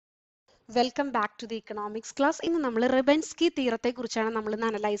Welcome back to the economics class. ഇന്ന് നമ്മൾ റിബൻസ്കി തീറത്തെ കുറിച്ചാണ് നമ്മൾ ഇന്ന്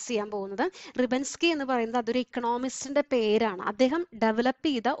അനലൈസ് ചെയ്യാൻ പോകുന്നത്. റിബൻസ്കി എന്ന് പറയുന്നത് അതൊരു ഇക്കണോമിസ്റ്റിന്റെ പേരാണ്. അദ്ദേഹം ഡെവലപ്പ്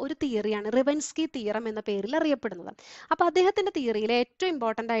ചെയ്ത ഒരു തിയറിയാണ് റിബൻസ്കി തീറം എന്ന പേരിൽ അറിയപ്പെടുന്നത്. അപ്പോൾ അദ്ദേഹത്തിന്റെ തിയറിയിലെ ഏറ്റവും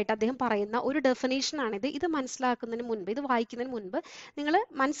ഇമ്പോർട്ടൻ്റ് ആയിട്ട് അദ്ദേഹം പറയുന്ന ഒരു ഡെഫിനേഷനാണിത്. ഇത് മനസ്സിലാക്കുന്നതിന് മുൻപ്, ഇത് വായിക്കുന്നതിന് മുൻപ് നിങ്ങൾ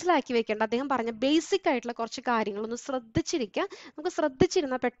മനസ്സിലാക്കി വെക്കേണ്ട അദ്ദേഹം പറഞ്ഞ ബേസിക് ആയിട്ടുള്ള കുറച്ച് കാര്യങ്ങളൊന്ന് ശ്രദ്ധിച്ചിരിക്കുക. നമുക്ക്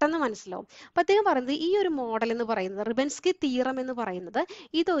ശ്രദ്ധിച്ചിരുന്നാൽ പെട്ടെന്ന് മനസ്സിലാവും. അപ്പോൾ അദ്ദേഹം പറയുന്നത് ഈ ഒരു മോഡൽ എന്ന് പറയുന്നത് റിബൻസ്കി തീറം എന്ന് പറയുന്നത്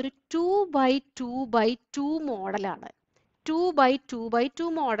ഇതൊരു 2x2x2 മോഡലാണ്. 2x2x2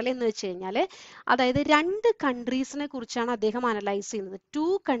 മോഡൽ എന്ന് വെച്ച് കഴിഞ്ഞാൽ അതായത് രണ്ട് കൺട്രീസിനെ കുറിച്ചാണ് അദ്ദേഹം അനലൈസ് ചെയ്യുന്നത്. 2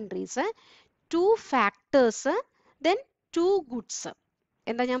 കൺട്രീസ്, 2 ഫാക്ടേഴ്സ്, ദെൻ 2 ഗുഡ്സ്.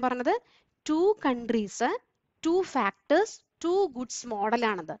 എന്താ ഞാൻ പറഞ്ഞത്? 2 കൺട്രീസ്, 2 ഫാക്ടേഴ്സ്, 2 ഗുഡ്സ്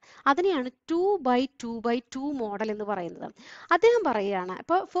മോഡലാണത്. അതിനെയാണ് 2x2x2 മോഡൽ എന്ന് പറയുന്നത്. അദ്ദേഹം പറയുകയാണ്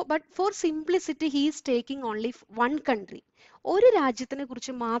but for simplicity he is taking only 1 country. ഒരു രാജ്യത്തിനെ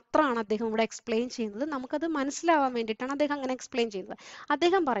കുറിച്ച് മാത്രമാണ് അദ്ദേഹം ഇവിടെ എക്സ്പ്ലെയിൻ ചെയ്യുന്നത്. നമുക്കത് മനസ്സിലാവാൻ വേണ്ടിയിട്ടാണ് അദ്ദേഹം അങ്ങനെ എക്സ്പ്ലെയിൻ ചെയ്യുന്നത്.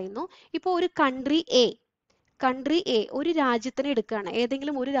 അദ്ദേഹം പറയുന്നു, ഇപ്പോൾ ഒരു കൺട്രി എ ഒരു രാജ്യത്തിനെ എടുക്കുകയാണ്.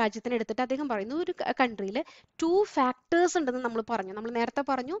 ഏതെങ്കിലും ഒരു രാജ്യത്തിനെ എടുത്തിട്ട് അദ്ദേഹം പറയുന്നു ഒരു കൺട്രിയിൽ 2 ഫാക്ടേഴ്സ് ഉണ്ടെന്ന് നമ്മൾ പറഞ്ഞു. നമ്മൾ നേരത്തെ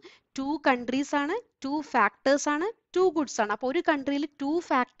പറഞ്ഞു 2 കൺട്രീസ് ആണ്, 2 ഫാക്ടേഴ്സ് ആണ്, 2 ഗുഡ്സ് ആണ്. അപ്പോൾ ഒരു കൺട്രിയിൽ 2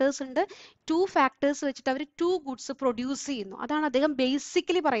 ഫാക്ടേഴ്സ് ഉണ്ട്. 2 ഫാക്ടേഴ്സ് വെച്ചിട്ട് അവർ 2 ഗുഡ്സ് പ്രൊഡ്യൂസ് ചെയ്യുന്നു. അതാണ് അദ്ദേഹം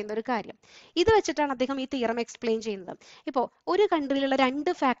ബേസിക്കലി പറയുന്ന ഒരു കാര്യം. ഇത് വെച്ചിട്ടാണ് അദ്ദേഹം ഈ തിയറം എക്സ്പ്ലെയിൻ ചെയ്യുന്നത്. ഇപ്പോൾ ഒരു കൺട്രിയിലുള്ള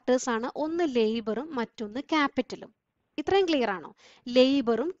 2 ഫാക്ടേഴ്സ് ആണ്, ഒന്ന് ലേബറും മറ്റൊന്ന് ക്യാപിറ്റലും. ഇത്രയും ക്ലിയർ ആണോ?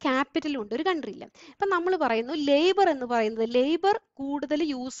 ലേബറും ക്യാപിറ്റലും ഉണ്ട് ഒരു കൺട്രിയിൽ. ഇപ്പൊ നമ്മൾ പറയുന്നു ലേബർ എന്ന് പറയുന്നത്, ലേബർ കൂടുതൽ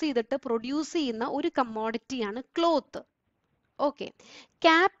യൂസ് ചെയ്തിട്ട് പ്രൊഡ്യൂസ് ചെയ്യുന്ന ഒരു കമ്മോഡിറ്റിയാണ് ക്ലോത്ത്. ഓക്കെ.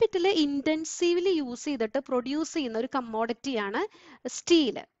 ക്യാപിറ്റൽ ഇന്റൻസീവ്ലി യൂസ് ചെയ്തിട്ട് പ്രൊഡ്യൂസ് ചെയ്യുന്ന ഒരു കമ്മോഡിറ്റിയാണ്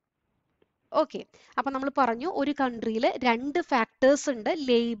സ്റ്റീല്. ഓക്കെ. അപ്പൊ നമ്മൾ പറഞ്ഞു ഒരു കൺട്രിയിൽ 2 ഫാക്ടേഴ്സ് ഉണ്ട്,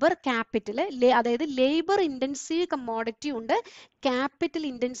 ലേബർ, ക്യാപിറ്റൽ. അതായത് ലേബർ ഇന്റൻസീവ് കമ്മോഡിറ്റി ഉണ്ട്, ക്യാപിറ്റൽ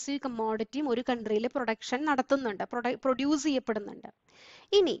ഇന്റൻസീവ് കമ്മോഡിറ്റിയും ഒരു കൺട്രിയിൽ പ്രൊഡക്ഷൻ നടത്തുന്നുണ്ട്, പ്രൊഡ്യൂസ് ചെയ്യപ്പെടുന്നുണ്ട്.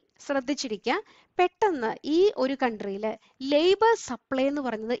 ഇനി ശ്രദ്ധിച്ചിരിക്കുക, പെട്ടെന്ന് ഈ ഒരു കൺട്രിയിൽ ലേബർ സപ്ലൈ എന്ന്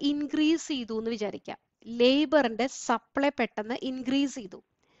പറയുന്നത് ഇൻക്രീസ് ചെയ്തു എന്ന് വിചാരിക്കാം. ലേബറിന്റെ സപ്ലൈ പെട്ടെന്ന് ഇൻക്രീസ് ചെയ്തു.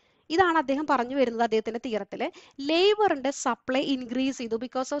 ഇതാണ് അദ്ദേഹം പറഞ്ഞു വരുന്നത് അദ്ദേഹത്തിന്റെ തിയറത്തിൽ. ലേബറിന്റെ സപ്ലൈ ഇൻക്രീസ് ചെയ്തു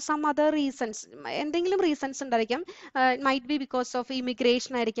because of some other reasons. എന്തെങ്കിലും റീസൺസ് ഉണ്ടായിരിക്കാം. Might be because of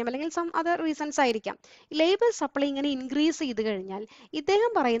immigration ആയിരിക്കാം, അല്ലെങ്കിൽ സം അതർ റീസൺസ് ആയിരിക്കാം. ലേബർ സപ്ലൈ ഇങ്ങനെ ഇൻക്രീസ് ചെയ്ത് കഴിഞ്ഞാൽ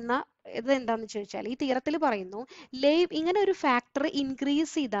ഇദ്ദേഹം പറയുന്ന ഇത് എന്താന്ന് ചോദിച്ചാൽ, ഈ തിയറത്തിൽ പറയുന്നു ഇങ്ങനെ ഒരു ഫാക്ടർ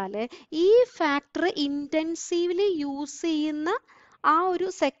ഇൻക്രീസ് ചെയ്താൽ ഈ ഫാക്ടർ ഇന്റൻസീവ്ലി യൂസ് ചെയ്യുന്ന ആ ഒരു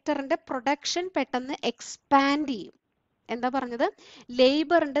സെക്ടറിന്റെ പ്രൊഡക്ഷൻ പെട്ടെന്ന് എക്സ്പാൻഡ് ചെയ്യും. എന്താ പറഞ്ഞത്?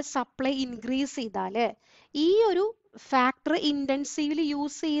 ലേബറിന്റെ സപ്ലൈ ഇൻക്രീസ് ചെയ്താല് ഈ ഒരു ഫാക്ടർ ഇന്റൻസീവ്ലി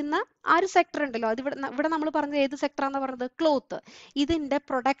യൂസ് ചെയ്യുന്ന ആ ഒരു സെക്ടർ ഉണ്ടല്ലോ, അത് ഇവിടെ നമ്മൾ പറഞ്ഞത് ഏത് സെക്ടറാന്ന് പറഞ്ഞത്? ക്ലോത്ത്. ഇതിന്റെ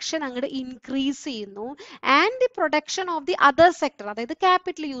പ്രൊഡക്ഷൻ അങ്ങോട്ട് ഇൻക്രീസ് ചെയ്യുന്നു. And the production of the other sector, അതായത്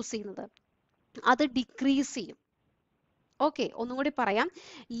ക്യാപിറ്റൽ യൂസ് ചെയ്യുന്നത്, അത് ഡിക്രീസ് ചെയ്യും. ഓക്കെ, ഒന്നും കൂടി പറയാം.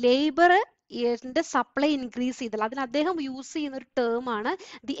 ലേബർ സപ്ലൈ ഇൻക്രീസ് ചെയ്താൽ അതിന് അദ്ദേഹം യൂസ് ചെയ്യുന്ന ഒരു ടേം ആണ്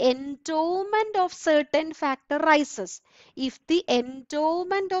the endowment of certain factor rises. If the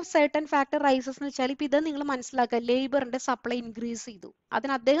endowment of certain factor rises എന്ന് വെച്ചാൽ ഇപ്പൊ ഇത് നിങ്ങൾ മനസ്സിലാക്കുക, ലേബറിന്റെ സപ്ലൈ ഇൻക്രീസ് ചെയ്തു.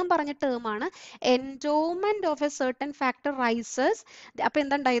 അതിന് അദ്ദേഹം പറഞ്ഞ ടേം ആണ് endowment of A certain factor rises. അപ്പൊ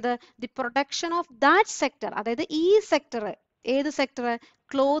എന്താ ഉണ്ടായത്? The production of that sector, അതായത് ഈ സെക്ടർ, ഏത് സെക്ടർ?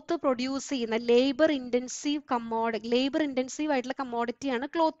 ക്ലോത്ത് പ്രൊഡ്യൂസ് ചെയ്യുന്ന ലേബർ ഇന്റൻസീവ് ആയിട്ടുള്ള കമ്മോഡിറ്റിയാണ്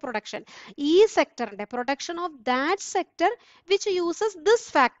ക്ലോത്ത് പ്രൊഡക്ഷൻ. ഈ സെക്ടറിന്റെ production of that sector which uses this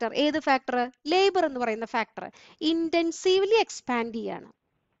factor, ഏത് ഫാക്ടർ? ലേബർ എന്ന് പറയുന്ന ഫാക്ടർ ഇന്റൻസീവ്ലി എക്സ്പാൻഡ് ചെയ്യാണ്.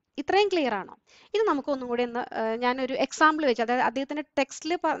 ഇത്രയും ക്ലിയർ ആണോ? ഇത് നമുക്ക് ഒന്നും കൂടി ഒന്ന് ഞാനൊരു എക്സാമ്പിൾ വെച്ച്, അതായത്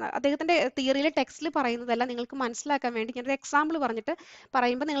അദ്ദേഹത്തിന്റെ തിയറിയിലെ ടെക്സ്റ്റിൽ പറയുന്നതല്ല, നിങ്ങൾക്ക് മനസ്സിലാക്കാൻ വേണ്ടി ഞാനൊരു എക്സാമ്പിൾ പറഞ്ഞിട്ട്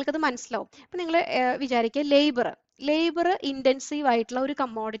പറയുമ്പോൾ നിങ്ങൾക്കത് മനസ്സിലാവും. അപ്പൊ നിങ്ങൾ വിചാരിക്കുക, ലേബർ ഇന്റൻസീവ് ആയിട്ടുള്ള ഒരു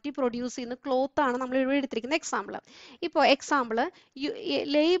കമ്മോഡിറ്റി പ്രൊഡ്യൂസ് ചെയ്യുന്ന ക്ലോത്ത് ആണ് നമ്മൾ ഇവിടെ എടുത്തിരിക്കുന്ന എക്സാമ്പിൾ. ഇപ്പോൾ എക്സാമ്പിൾ,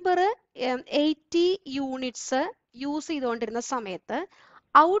 ലേബർ 80 യൂണിറ്റ്സ് യൂസ് ചെയ്തുകൊണ്ടിരുന്ന സമയത്ത്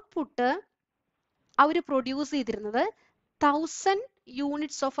ഔട്ട്പുട്ട് അവർ പ്രൊഡ്യൂസ് ചെയ്തിരുന്നത് 1000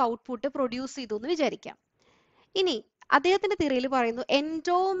 യൂണിറ്റ്സ് ഓഫ് ഔട്ട്പുട്ട് പ്രൊഡ്യൂസ് ചെയ്തു എന്ന് വിചാരിക്കാം. ഇനി അദ്ദേഹത്തിന്റെ തിയറിയിൽ പറയുന്നു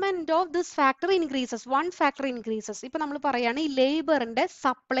endowment of this factor increases, 1 factor increases. ഇപ്പൊ നമ്മൾ പറയാണ് ഈ ലേബറിന്റെ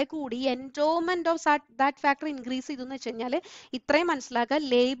സപ്ലൈ കൂടി, endowment of that factor increase ചെയ്തു എന്ന് വെച്ച് കഴിഞ്ഞാൽ ഇത്രയും മനസ്സിലാക്കുക,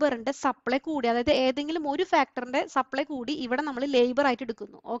 ലേബറിന്റെ സപ്ലൈ കൂടി, അതായത് ഏതെങ്കിലും ഒരു ഫാക്ടറിന്റെ സപ്ലൈ കൂടി ഇവിടെ നമ്മൾ ലേബർ ആയിട്ട്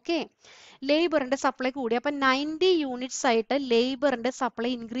എടുക്കുന്നു. ഓക്കെ, ലേബറിന്റെ സപ്ലൈ കൂടി, അപ്പൊ 90 യൂണിറ്റ്സ് ആയിട്ട് ലേബറിന്റെ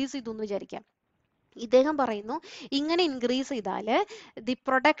സപ്ലൈ ഇൻക്രീസ് ചെയ്തു എന്ന് വിചാരിക്കാം. ഇദ്ദേഹം പറയുന്നു ഇങ്ങനെ ഇൻക്രീസ് ചെയ്താല് the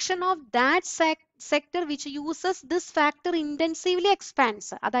production of that sector which uses this factor ഇന്റൻസീവ്ലി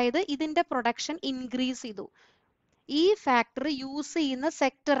expands, അതായത് ഇതിന്റെ പ്രൊഡക്ഷൻ ഇൻക്രീസ് ചെയ്തു. ഈ ഫാക്ടർ യൂസ് ചെയ്യുന്ന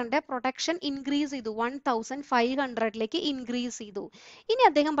സെക്ടറിന്റെ പ്രൊഡക്ഷൻ ഇൻക്രീസ് ചെയ്തു, 1500ലേക്ക് ഇൻക്രീസ് ചെയ്തു. ഇനി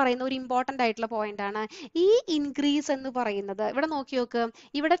അദ്ദേഹം പറയുന്ന ഒരു ഇമ്പോർട്ടന്റ് ആയിട്ടുള്ള പോയിന്റ് ആണ് ഈ ഇൻക്രീസ് എന്ന് പറയുന്നത്. ഇവിടെ നോക്കി നോക്ക്,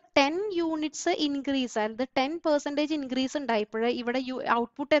 ഇവിടെ 10 യൂണിറ്റ്സ് ഇൻക്രീസ്, അതായത് 10% ഇൻക്രീസ് ഉണ്ടായപ്പോൾ ഇവിടെ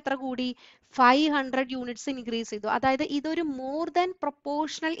ഔട്ട്പുട്ട് എത്ര കൂടി, 500 യൂണിറ്റ്സ് ഇൻക്രീസ് ചെയ്തു. അതായത് ഇതൊരു മോർ ദാൻ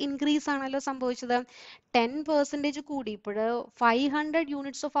പ്രൊപ്പോർഷണൽ ഇൻക്രീസ് ആണല്ലോ സംഭവിച്ചത്. 10% കൂടിയപ്പോൾ 500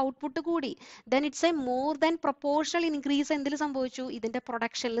 യൂണിറ്റ്സ് ഓഫ് ഔട്ട്പുട്ട് കൂടി. then it's a more than proportional increase എന്തിൽ സംഭവിച്ചു, ഇതിന്റെ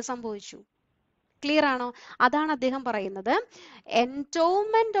പ്രൊഡക്ഷനിൽ സംഭവിച്ചു. ക്ലിയർ ആണോ? അതാണ് അദ്ദേഹം പറയുന്നത്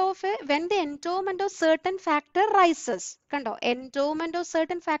endowment of when the endowment of certain factor rises. കണ്ടോ, endowment of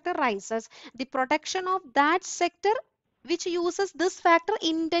certain factor rises, the production of that sector which uses this factor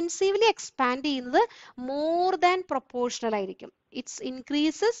intensively expand ചെയ്യുന്നത് more than proportional ആയിരിക്കും. It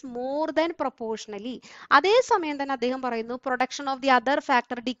increases more than proportionally. അതേ സമയം തന്നെ അദ്ദേഹം പറയുന്നു production of the other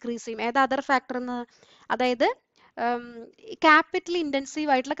factor decrease ചെയ്യും. ഏതാ അതർ ഫാക്ടർ എന്ന്? അതായത് ക്യാപിറ്റൽ ഇന്റൻസീവ്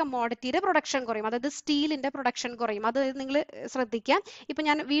ആയിട്ടുള്ള കമ്മോഡിറ്റിയുടെ പ്രൊഡക്ഷൻ കുറയും, അതായത് സ്റ്റീലിന്റെ പ്രൊഡക്ഷൻ കുറയും. അത് നിങ്ങൾ ശ്രദ്ധിക്കാം. ഇപ്പൊ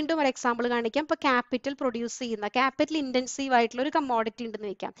ഞാൻ വീണ്ടും ഒരു എക്സാമ്പിൾ കാണിക്കാം. ഇപ്പൊ ക്യാപിറ്റൽ പ്രൊഡ്യൂസ് ചെയ്യുന്ന ക്യാപിറ്റൽ ഇന്റൻസീവ് ആയിട്ടുള്ള ഒരു കമ്മോഡിറ്റി ഉണ്ടെന്ന്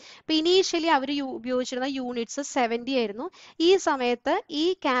വെക്കാം. ഇപ്പൊ ഇനീഷ്യലി അവർ ഉപയോഗിച്ചിരുന്ന യൂണിറ്റ്സ് 70 ആയിരുന്നു. ഈ സമയത്ത് ഈ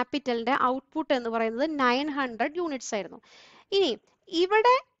ക്യാപിറ്റലിന്റെ ഔട്ട്പുട്ട് എന്ന് പറയുന്നത് 900 യൂണിറ്റ്സ് ആയിരുന്നു. ഇനി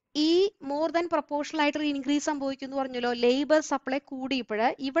ഇവിടെ ഈ മോർ ദാൻ പ്രൊപ്പോർഷണൽ ആയിട്ട് ഇൻക്രീസ് സംഭവിക്കുന്നു പറഞ്ഞല്ലോ, ലേബർ സപ്ലൈ കൂടിയപ്പോൾ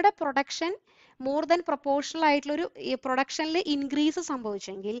ഇവിടെ പ്രൊഡക്ഷൻ മോർ ദാൻ പ്രൊപ്പോർഷണൽ ആയിട്ടുള്ള ഒരു പ്രൊഡക്ഷനിൽ increase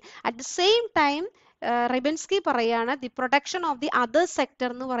സംഭവിച്ചെങ്കിൽ at the same time റിബൻസ്കി പറയാണ് the production of the other sector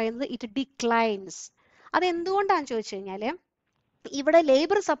എന്ന് പറയുന്നത് ഇറ്റ് ഡിക്ലൈൻസ്. അത് എന്തുകൊണ്ടാണെന്ന് ചോദിച്ചു കഴിഞ്ഞാൽ ഇവിടെ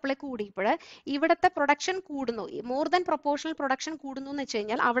ലേബർ സപ്ലൈ കൂടിയപ്പോൾ ഇവിടുത്തെ പ്രൊഡക്ഷൻ കൂടുന്നു, മോർ ദാൻ പ്രൊപ്പോർഷണൽ പ്രൊഡക്ഷൻ കൂടുന്നു എന്ന് വെച്ച്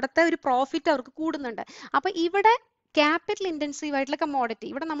കഴിഞ്ഞാൽ അവിടുത്തെ ഒരു പ്രോഫിറ്റ് അവർക്ക് കൂടുന്നുണ്ട്. അപ്പൊ ഇവിടെ ക്യാപിറ്റൽ ഇന്റൻസീവ് ആയിട്ടുള്ള കമ്മോഡിറ്റി,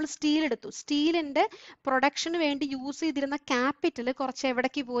 ഇവിടെ നമ്മൾ സ്റ്റീൽ എടുത്തു, സ്റ്റീലിന്റെ പ്രൊഡക്ഷന് വേണ്ടി യൂസ് ചെയ്തിരുന്ന ക്യാപിറ്റൽ കുറച്ച്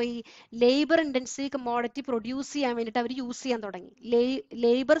എവിടേക്ക് പോയി, ലേബർ ഇന്റൻസീവ് കമ്മോഡിറ്റി പ്രൊഡ്യൂസ് ചെയ്യാൻ വേണ്ടിയിട്ട് അവർ യൂസ് ചെയ്യാൻ തുടങ്ങി.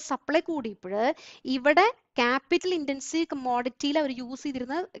 ലേബർ സപ്ലൈ കൂടിയപ്പോൾ ഇവിടെ ക്യാപിറ്റൽ ഇന്റൻസീവ് കമ്മോഡിറ്റിയിൽ അവർ യൂസ്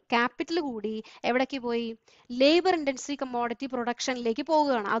ചെയ്തിരുന്ന ക്യാപിറ്റൽ കൂടി എവിടേക്ക് പോയി, ലേബർ ഇന്റൻസീവ് കമ്മോഡിറ്റി പ്രൊഡക്ഷനിലേക്ക്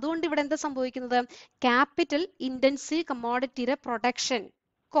പോവുകയാണ്. അതുകൊണ്ട് ഇവിടെ എന്താ സംഭവിക്കുന്നത്, ക്യാപിറ്റൽ ഇന്റൻസീവ് കമ്മോഡിറ്റിയുടെ പ്രൊഡക്ഷൻ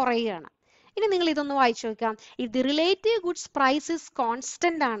കുറയുകയാണ്. ഇനി നിങ്ങൾ ഇതൊന്ന് വായിച്ചു നോക്കാം. If the relative goods price is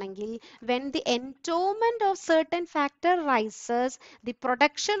constant ആണെങ്കിൽ when the എൻടോമെന്റ് of certain factor rises the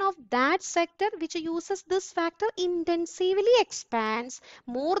production of that sector which uses this factor ഇന്റൻസീവ്ലി expands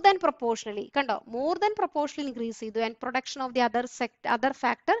more than proportionally. കണ്ടോ, മോർ ദാൻ പ്രൊപ്പോർഷണൽ ഇൻക്രീസ് ചെയ്തു and production of the other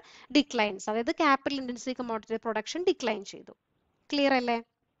factor declines. അതായത് capital intensive commodity production decline ചെയ്തു. Clear അല്ലേ?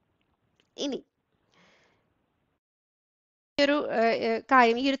 ഇനി ഒരു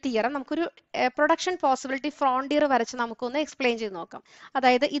കാര്യം, ഈ ഒരു തിയറം നമുക്കൊരു പ്രൊഡക്ഷൻ പോസിബിലിറ്റി ഫ്രോണ്ടിയർ വരച്ച് നമുക്കൊന്ന് എക്സ്പ്ലെയിൻ ചെയ്ത് നോക്കാം.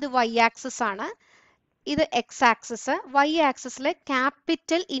 അതായത് ഇത് y ആക്സിസ് ആണ്, ഇത് x ആക്സിസ്. y ആക്സിസിൽ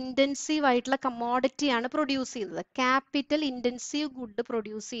ക്യാപിറ്റൽ ഇന്റൻസീവ് ആയിട്ടുള്ള കമ്മോഡിറ്റി ആണ് പ്രൊഡ്യൂസ് ചെയ്യുന്നത്, ക്യാപിറ്റൽ ഇന്റൻസീവ് ഗുഡ്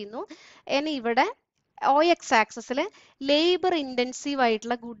പ്രൊഡ്യൂസ് ചെയ്യുന്നു. ഇനി ഇവിടെ OX ആക്സിസിൽ ലേബർ ഇന്റൻസീവ്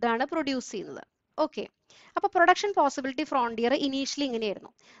ആയിട്ടുള്ള ഗുഡ് ആണ് പ്രൊഡ്യൂസ് ചെയ്യുന്നത്. ഓക്കെ, അപ്പൊ പ്രൊഡക്ഷൻ പോസിബിലിറ്റി ഫ്രോണ്ടിയർ ഇനീഷ്യലി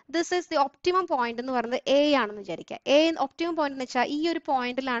ഇങ്ങനെയായിരുന്നു. This is the optimum point എന്ന് പറയുന്നത് എ ആണെന്ന് വിചാരിക്കുക. ഒപ്റ്റിമം പോയിന്റ് എന്ന് വെച്ചാൽ ഈ ഒരു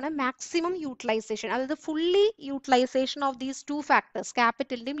പോയിന്റിലാണ് മാക്സിമം യൂട്ടിലൈസേഷൻ, അതായത് fully utilisation of these two factors,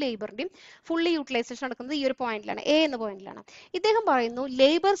 ക്യാപിറ്റലിന്റെയും ലേബറിന്റെയും fully utilisation നടക്കുന്നത് ഈ ഒരു പോയിന്റിലാണ്, എ എന്ന പോയിന്റിലാണ്. ഇദ്ദേഹം പറയുന്നു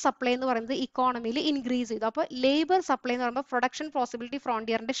ലേബർ സപ്ലൈ എന്ന് പറയുന്നത് ഇക്കോണമിയിൽ ഇൻക്രീസ് ചെയ്തു. അപ്പൊ ലേബർ സപ്ലൈ എന്ന് പറയുമ്പോൾ പ്രൊഡക്ഷൻ പോസിബിലിറ്റി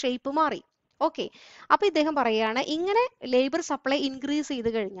ഫ്രോണ്ടിയറിന്റെ ഷേപ്പ് മാറി. ഓക്കെ, അപ്പൊ ഇദ്ദേഹം പറയുകയാണ് ഇങ്ങനെ ലേബർ സപ്ലൈ ഇൻക്രീസ് ചെയ്ത്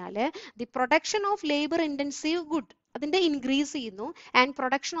കഴിഞ്ഞാൽ the production of labour intensive good അതിന്റെ ഇൻക്രീസ് ചെയ്യുന്നു and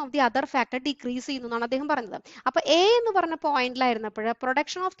production of the other factor decrease ചെയ്യുന്നു എന്നാണ് അദ്ദേഹം പറഞ്ഞത്. അപ്പൊ എ എന്ന് പറഞ്ഞ പോയിന്റിലായിരുന്നപ്പോൾ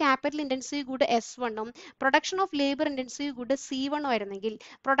production of capital intensive good S1ഉം production of labour intensive good C1ഉം ആയിരുന്നെങ്കിൽ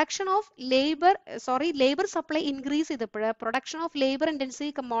production of labour supply increase ചെയ്തപ്പോൾ production of labour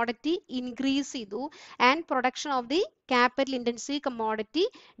intensive commodity increase ചെയ്തു and production of the capital intensive commodity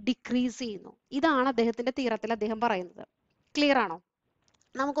decrease ചെയ്യുന്നു. ഇതാണ് അദ്ദേഹത്തിന്റെ തിയറത്തിൽ അദ്ദേഹം പറയുന്നത്. ക്ലിയർ ആണോ?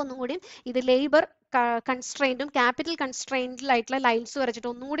 നമുക്കൊന്നും കൂടി ഇത് ലേബർ കൺസ്ട്രെയിൻറ്റും ക്യാപിറ്റൽ കൺസ്ട്രെയിൻറ്റിലായിട്ടുള്ള ലൈൻസ് വരച്ചിട്ട്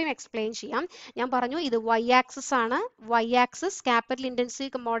ഒന്നുകൂടി എക്സ്പ്ലെയിൻ ചെയ്യാം. ഞാൻ പറഞ്ഞു ഇത് y ആക്സിസ് ആണ്, y axis capital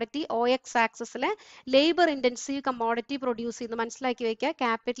intensive commodity, OX ആക്സിസിൽ ലേബർ ഇന്റൻസീവ് കമ്മോഡിറ്റി പ്രൊഡ്യൂസ് ചെയ്യുന്നു. മനസ്സിലാക്കി വെക്കുക,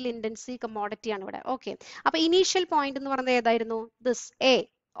 ക്യാപിറ്റൽ ഇന്റൻസീവ് കമ്മോഡിറ്റി ആണ് ഇവിടെ. ഓക്കെ, അപ്പൊ ഇനീഷ്യൽ പോയിന്റ് എന്ന് പറയുന്നത് ഏതായിരുന്നു, ദിസ് എ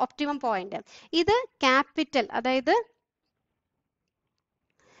ഒപ്റ്റിമം പോയിന്റ്. ഇത് ക്യാപിറ്റൽ, അതായത്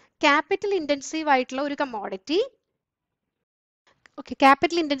ക്യാപിറ്റൽ ഇന്റൻസീവ് ആയിട്ടുള്ള ഒരു കമ്മോഡിറ്റി. ഓക്കെ,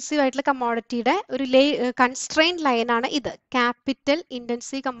 ക്യാപിറ്റൽ ഇന്റൻസീവ് ആയിട്ടുള്ള കമ്മോഡിറ്റിയുടെ ഒരു കൺസ്ട്രെയിൻഡ് ലൈൻ ആണ് ഇത്. ക്യാപിറ്റൽ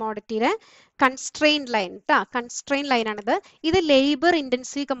ഇന്റൻസീവ് കമ്മോഡിറ്റിയുടെ കൺസ്ട്രെയിൻഡ് ലൈൻ ട്ടാ, കൺസ്ട്രെയിൻഡ് ലൈൻ ആണിത്. ഇത് ലേബർ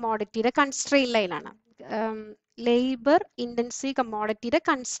ഇന്റൻസീവ് കമ്മോഡിറ്റിയുടെ കൺസ്ട്രെയിൻഡ് ലൈൻ ആണ്. ലേബർ ഇന്റൻസീവ് കമ്മോഡിറ്റിയുടെ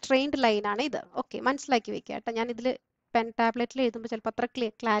കൺസ്ട്രെയിൻഡ് ലൈൻ ആണ് ഇത്. ഓക്കെ, മനസ്സിലാക്കി വെക്കുക കേട്ടോ. ഞാൻ ഇതിൽ പെൻ ടാബ്ലറ്റിൽ എഴുതുമ്പോൾ ചിലപ്പോൾ അത്ര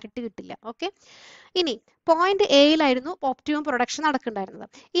ക്ലാരിറ്റി കിട്ടില്ല. ഓക്കെ, ഇനി പോയിന്റ് എയിലായിരുന്നു ഒപ്റ്റിമം പ്രൊഡക്ഷൻ നടക്കുന്നുണ്ടായിരുന്നത്.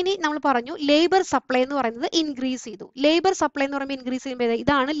 ഇനി നമ്മൾ പറഞ്ഞു ലേബർ സപ്ലൈ എന്ന് പറയുന്നത് ഇൻക്രീസ് ചെയ്തു. ലേബർ സപ്ലൈ എന്ന് പറയുമ്പോൾ ഇൻക്രീസ് ചെയ്യുമ്പോൾ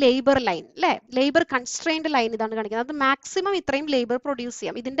ഇതാണ് ലേബർ ലൈൻ അല്ലേ, ലേബർ കൺസ്ട്രെയിൻഡ് ലൈൻ ഇതാണ് കാണിക്കുന്നത്. അത് മാക്സിമം ഇത്രയും ലേബർ പ്രൊഡ്യൂസ്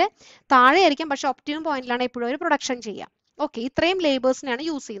ചെയ്യാം, ഇതിന്റെ താഴെ ആയിരിക്കും, പക്ഷെ ഒപ്റ്റിമം പോയിന്റിലാണ് എപ്പോഴും ഒരു പ്രൊഡക്ഷൻ ചെയ്യാം. ഓക്കെ, ഇത്രയും ലേബേഴ്സിനെയാണ്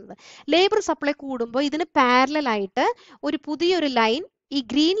യൂസ് ചെയ്യുന്നത്. ലേബർ സപ്ലൈ കൂടുമ്പോൾ ഇതിന് പാരലൽ ആയിട്ട് ഒരു പുതിയൊരു ലൈൻ, ഈ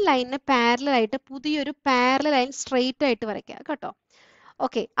ഗ്രീൻ ലൈനിന് പാരലൽ ആയിട്ട് പുതിയൊരു പാരലൽ ലൈൻ സ്ട്രെയിറ്റ് ആയിട്ട് വരയ്ക്കുക കേട്ടോ.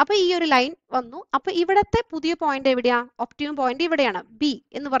 ഓക്കെ, അപ്പൊ ഈ ഒരു ലൈൻ വന്നു. അപ്പൊ ഇവിടത്തെ പുതിയ പോയിന്റ് എവിടെയാ, ഒപ്റ്റിമം പോയിന്റ് ഇവിടെയാണ്, ബി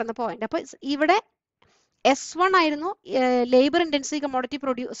എന്ന് പറയുന്ന പോയിന്റ്. അപ്പൊ ഇവിടെ S1 ആയിരുന്നു labour intensive commodity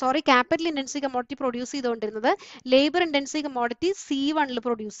capital intensive commodity produce ചെയ്തുകൊണ്ടിരുന്നത്. Labour intensive commodity C1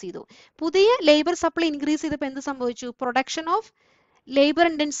 produce ചെയ്തു. പുതിയ ലേബർ സപ്ലൈ ഇൻക്രീസ് ചെയ്തപ്പോൾ എന്ത് സംഭവിച്ചു, production of labour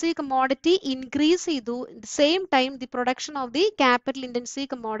intensive commodity increase ചെയ്തു. Same time the production of the capital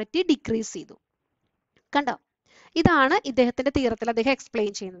intensive commodity decrease ചെയ്തു. കണ്ടോ, ഇതാണ് ഇദ്ദേഹത്തിന്റെ തിയറത്തിൽ അദ്ദേഹം എക്സ്പ്ലെയിൻ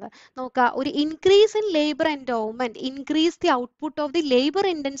ചെയ്യുന്നത്. നോക്കുക, ഒരു increase in labour endowment increase the output of the labour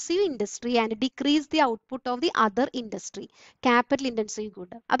intensive industry and decrease the output of the other industry capital intensive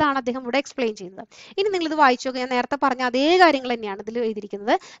good. അതാണ് അദ്ദേഹം ഇവിടെ എക്സ്പ്ലെയിൻ ചെയ്യുന്നത്. ഇനി നിങ്ങൾ ഇത് വായിച്ചു നോക്കുക, ഞാൻ നേരത്തെ പറഞ്ഞ അതേ കാര്യങ്ങൾ തന്നെയാണ് ഇതിൽ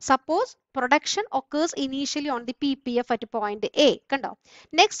എഴുതിയിരിക്കുന്നത്. Suppose production occurs initially on the PPF at point A. കണ്ടോ,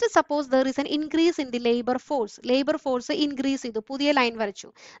 next suppose there is an increase in the labor force. labor force increase ചെയ്തു, പുതിയ ലൈൻ വരച്ചു.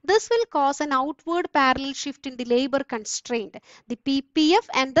 This will cause an outward parallel shift in the labor constraint. The PPF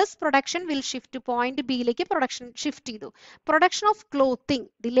and thus production will shift to point B lake production shift ചെയ്തു. Production of clothing,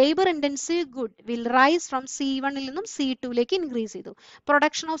 the labor intensive good, will rise from C1 ൽ നിന്നും C2 ലേക്ക് increase ചെയ്തു.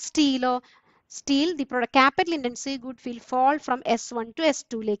 Production of steel, the capital intensive good will fall from S1 to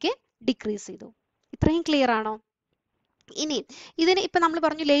S2 lake decrease ചെയ്തു. ഇത്രയും clear ആണോ? ഇനി ഇതിന് ഇപ്പൊ നമ്മൾ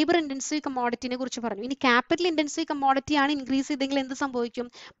പറഞ്ഞു ലേബർ ഇന്റൻസീവ് കമ്മോഡിറ്റിനെ കുറിച്ച് പറഞ്ഞു. ഇനി ക്യാപിറ്റൽ ഇന്റൻസീവ് കമ്മോഡിറ്റി ആണ് ഇൻക്രീസ് ചെയ്തെങ്കിൽ എന്ത് സംഭവിക്കും,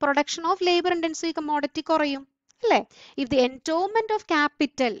 production of labour intensive commodity കുറയും അല്ലേ. If the endowment of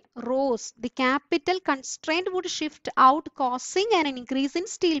capital rose, the capital constraint would shift out, causing an increase in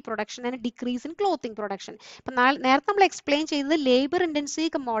steel production and decrease in clothing production. ഇപ്പൊ നേരത്തെ നമ്മൾ explain ചെയ്തത് ലേബർ ഇന്റൻസീവ്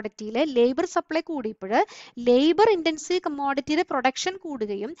കമ്മോഡിറ്റിയിലെ ലേബർ സപ്ലൈ കൂടിയപ്പോൾ labour intensive കമ്മോഡിറ്റിയുടെ production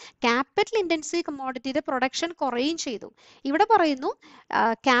കൂടുകയും capital intensive കമ്മോഡിറ്റിയുടെ production കുറയുകയും ചെയ്തു. ഇവിടെ പറയുന്നു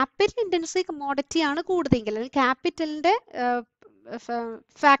ക്യാപിറ്റൽ ഇന്റൻസീവ് കമ്മോഡിറ്റി ആണ് കൂടുതലെങ്കിൽ, അല്ലെങ്കിൽ ക്യാപിറ്റലിന്റെ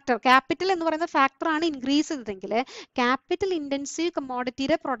ഫാക്ടർ, ക്യാപിറ്റൽ എന്ന് പറയുന്ന ഫാക്ടർ ആണ് ഇൻക്രീസ് ചെയ്തതെങ്കിൽ ക്യാപിറ്റൽ ഇന്റൻസീവ്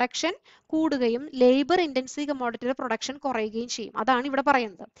കമ്മോഡിറ്റിയുടെ പ്രൊഡക്ഷൻ കൂടുകയും ലേബർ ഇന്റൻസീവ് കമ്മോഡിറ്റിയുടെ പ്രൊഡക്ഷൻ കുറയുകയും ചെയ്യും. അതാണ് ഇവിടെ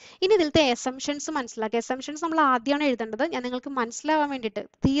പറയുന്നത്. ഇനി ഇതിലത്തെ എസംഷൻസ് മനസ്സിലാക്കുക. എസംഷൻസ് നമ്മൾ ആദ്യമാണ് എഴുതേണ്ടത്. ഞാൻ നിങ്ങൾക്ക് മനസ്സിലാവാൻ വേണ്ടിയിട്ട്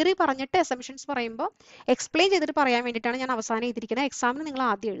തിയറി പറഞ്ഞിട്ട് എസംഷൻസ് പറയുമ്പോൾ എക്സ്പ്ലെയിൻ ചെയ്തിട്ട് പറയാൻ വേണ്ടിയിട്ടാണ് ഞാൻ അവസാനം എഴുതിയിരിക്കുന്നത്. എക്സാമിന് നിങ്ങൾ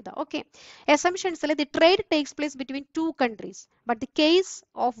ആദ്യം എഴുതുക. Okay, എസംഷൻസിൽ the trade takes place between two countries but the case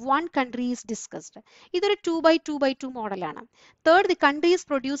of one country is discussed. ഇതൊരു 2/2/2 മോഡലാണ്. Third, the countries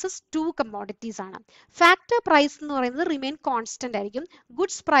produces two commodities ആണ്. ഫാക്ടർ പ്രൈസ് എന്ന് പറയുന്നത് റിമെയിൻ കോൺസ്റ്റന്റ് ആയിരിക്കും.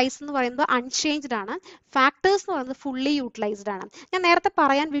 ഗുഡ്സ് പ്രൈസ് എന്ന് പറയുന്നത് അൺചേഞ്ച്ഡ് ആണ്. ഫാക്ടേഴ്സ് എന്ന് പറയുന്നത് ഫുള്ളി യൂട്ടിലൈസ്ഡ് ആണ്. ഞാൻ നേരത്തെ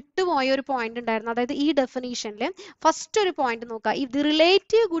പറയാൻ വിട്ടുപോയ ഒരു പോയിന്റ് ഉണ്ടായിരുന്നു, അതായത് ഈ ഡെഫിനീഷനിൽ ഫസ്റ്റ് ഒരു പോയിന്റ് നോക്കുക. If the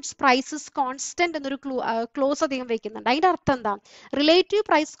relative goods prices constant എന്നൊരു ക്ലോസ് അധികം വെക്കുന്നുണ്ട്. അതിന്റെ അർത്ഥം എന്താ, റിലേറ്റീവ്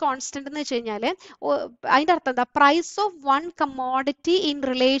പ്രൈസ് കോൺസ്റ്റന്റ് എന്ന് വെച്ച് കഴിഞ്ഞാൽ അതിന്റെ അർത്ഥം എന്താ, price of one commodity in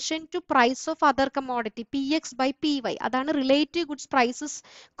relation to price of other commodity PX/PY. അതാണ് റിലേറ്റീവ് ഗുഡ്സ് പ്രൈസസ്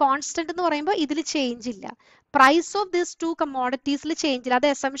കോൺസ്റ്റന്റ് എന്ന് പറയുമ്പോൾ ഇതിൽ ചേഞ്ച് ഇല്ല. Price of this to കമ്മോഡിറ്റീസിൽ change ഇല്ല. അത്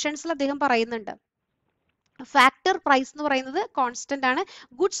എസംഷൻസിൽ അദ്ദേഹം പറയുന്നുണ്ട്. ഫാക്ടർ പ്രൈസ് എന്ന് പറയുന്നത് കോൺസ്റ്റന്റ് ആണ്.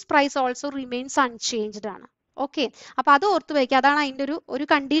 Goods price also remains unchanged ആണ്. ഓക്കെ, അപ്പൊ അത് ഓർത്ത് വയ്ക്കുക. അതാണ് അതിന്റെ ഒരു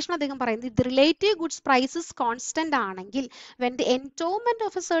കണ്ടീഷൻ അദ്ദേഹം പറയുന്നത്. ഇത് റിലേറ്റീവ് ഗുഡ്സ് പ്രൈസസ് കോൺസ്റ്റന്റ് ആണെങ്കിൽ when the endowment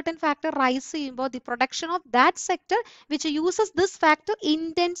of a certain factor rise ചെയ്യുമ്പോൾ the production of that sector which uses this factor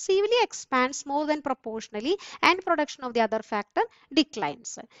intensively expands more than proportionally and production of the other factor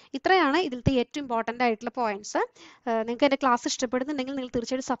declines. ഇത്രയാണ് ഇതിലത്തെ ഏറ്റവും important ആയിട്ടുള്ള points. നിങ്ങൾക്ക് എന്റെ class ഇഷ്ടപ്പെടുന്നുണ്ടെങ്കിൽ നിങ്ങൾ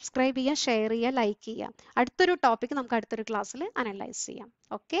തീർച്ചയായിട്ടും സബ്സ്ക്രൈബ് ചെയ്യുക, ഷെയർ ചെയ്യുക, ലൈക്ക് ചെയ്യുക. അടുത്തൊരു ടോപ്പിക് നമുക്ക് അടുത്തൊരു ക്ലാസ്സിൽ അനലൈസ് ചെയ്യാം.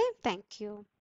 Okay, thank you.